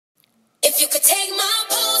you could take my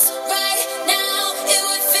pulse right now, it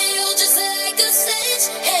would feel just like a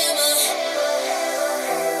sledgehammer.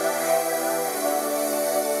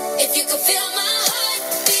 If you could feel my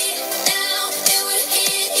heartbeat now, it would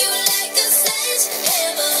hit you like a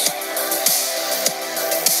sledgehammer.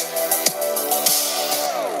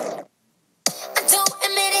 I don't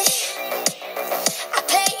admit it, I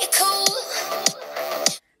play it cool.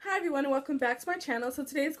 Hi everyone and welcome back to my channel. So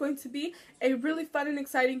today is going to be a really fun and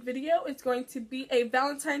exciting video. It's going to be a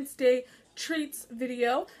Valentine's Day treats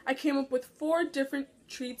video. I came up with 4 different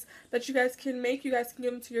treats that you guys can make. You guys can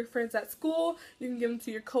give them to your friends at school, you can give them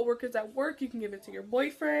to your coworkers at work, you can give it to your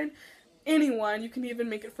boyfriend, anyone. You can even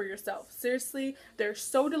make it for yourself. Seriously, they're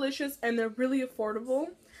so delicious and they're really affordable.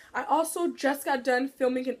 I also just got done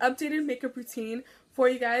filming an updated makeup routine for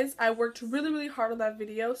you guys. I worked really hard on that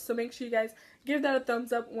video, so make sure you guys give that a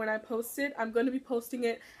thumbs up when I post it. I'm going to be posting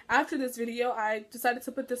it after this video. I decided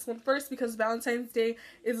to put this one first because Valentine's Day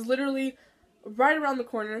is literally right around the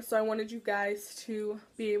corner, so I wanted you guys to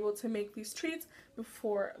be able to make these treats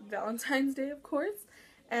before Valentine's Day, of course.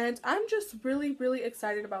 And I'm just really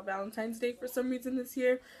excited about Valentine's Day for some reason this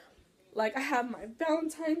year. Like, I have my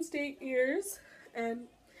Valentine's Day ears and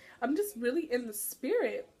I'm just really in the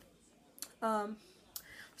spirit.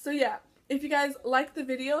 So yeah, if you guys like the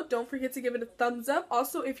video, don't forget to give it a thumbs up.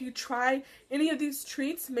 Also, if you try any of these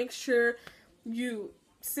treats, make sure you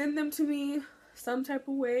send them to me some type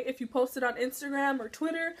of way. If you post it on Instagram or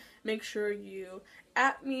Twitter, make sure you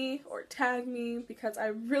 @ me or tag me, because I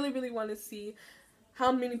really want to see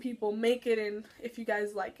how many people make it and if you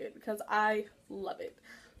guys like it, because I love it.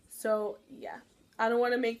 So yeah, I don't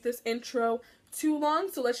want to make this intro too long,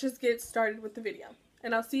 so let's just get started with the video.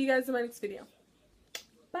 And I'll see you guys in my next video.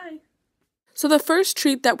 Bye. So the first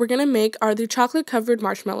treat that we're going to make are the chocolate covered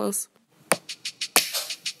marshmallows.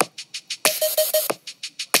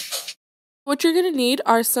 What you're going to need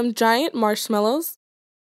are some giant marshmallows,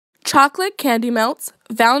 chocolate candy melts,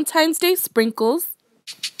 Valentine's Day sprinkles,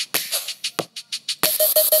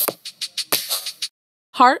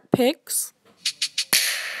 heart picks,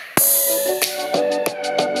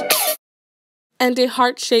 and a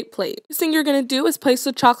heart-shaped plate. First thing you're going to do is place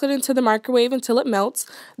the chocolate into the microwave until it melts.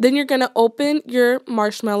 Then you're going to open your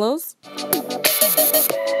marshmallows. After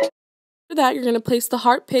that, you're going to place the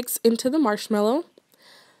heart picks into the marshmallow.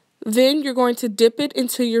 Then you're going to dip it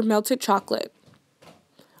into your melted chocolate.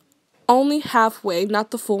 Only halfway, not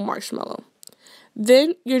the full marshmallow.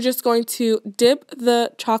 Then you're just going to dip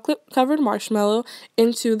the chocolate-covered marshmallow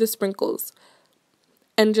into the sprinkles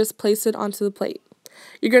and just place it onto the plate.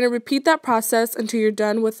 You're going to repeat that process until you're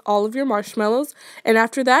done with all of your marshmallows, and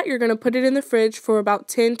after that, you're going to put it in the fridge for about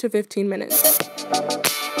 10 to 15 minutes.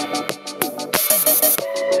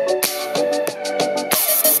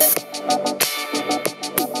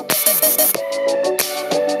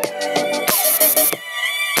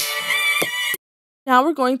 Now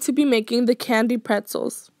we're going to be making the candy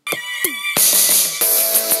pretzels.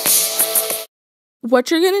 What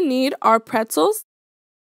you're going to need are pretzels,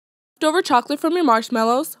 leftover chocolate from your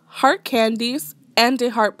marshmallows, heart candies, and a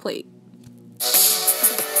heart plate.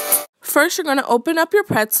 First, you're going to open up your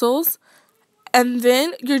pretzels, and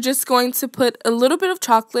then you're just going to put a little bit of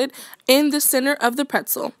chocolate in the center of the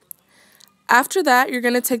pretzel. After that, you're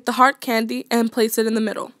going to take the heart candy and place it in the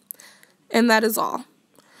middle. And that is all.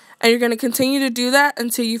 And you're going to continue to do that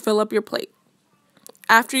until you fill up your plate.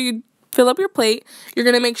 After you fill up your plate, you're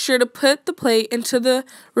going to make sure to put the plate into the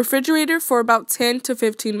refrigerator for about 10 to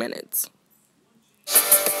 15 minutes.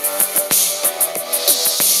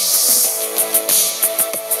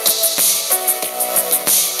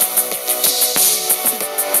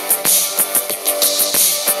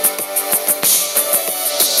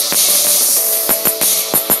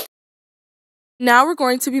 Now we're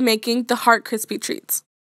going to be making the Heart Crispy treats.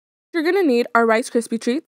 What you're going to need are Rice Krispie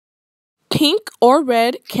treats, pink or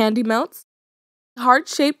red candy melts,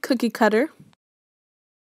 heart-shaped cookie cutter,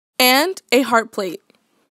 and a heart plate.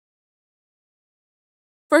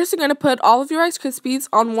 First, you're going to put all of your Rice Krispies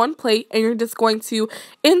on one plate, and you're just going to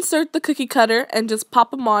insert the cookie cutter and just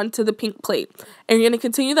pop them on to the pink plate. And you're going to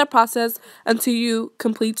continue that process until you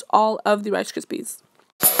complete all of the Rice Krispies.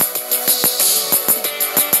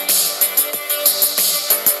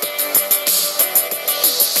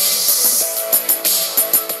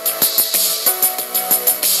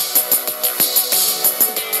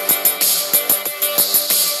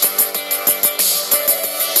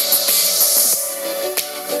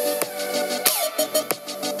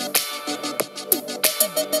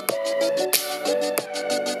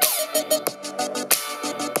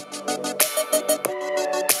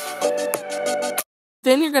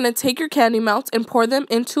 Then you're going to take your candy melts and pour them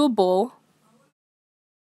into a bowl.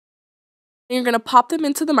 And you're going to pop them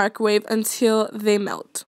into the microwave until they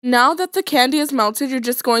melt. Now that the candy is melted, you're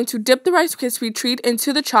just going to dip the Rice Krispie treat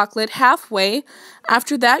into the chocolate halfway.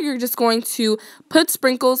 After that, you're just going to put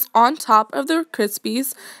sprinkles on top of the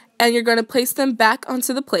Krispies, and you're going to place them back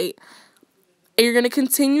onto the plate. And you're going to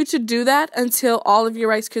continue to do that until all of your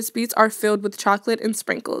Rice Krispies are filled with chocolate and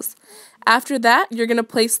sprinkles. After that, you're going to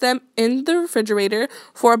place them in the refrigerator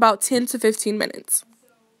for about 10 to 15 minutes.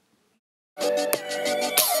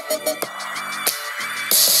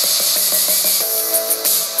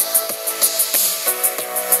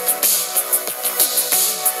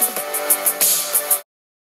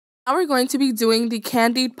 Now we're going to be doing the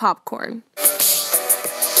candied popcorn.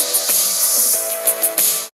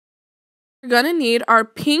 We're going to need our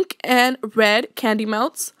pink and red candy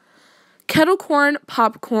melts, kettle corn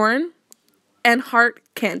popcorn, and heart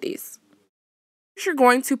candies. You're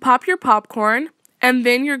going to pop your popcorn, and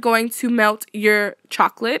then you're going to melt your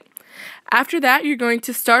chocolate. After that, you're going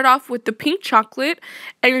to start off with the pink chocolate,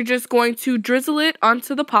 and you're just going to drizzle it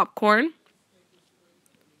onto the popcorn.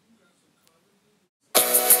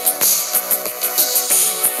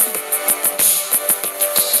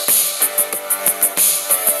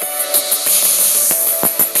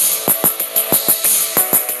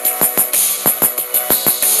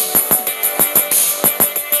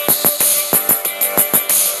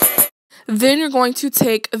 Then you're going to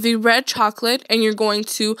take the red chocolate and you're going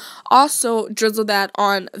to also drizzle that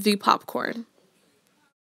on the popcorn.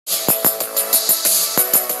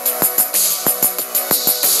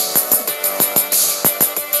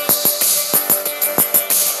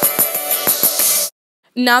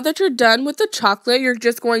 Now that you're done with the chocolate, you're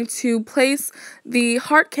just going to place the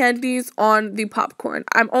heart candies on the popcorn.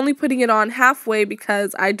 I'm only putting it on halfway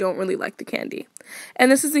because I don't really like the candy. And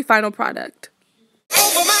this is the final product.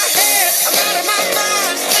 Over my head, I'm out of my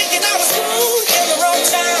mind.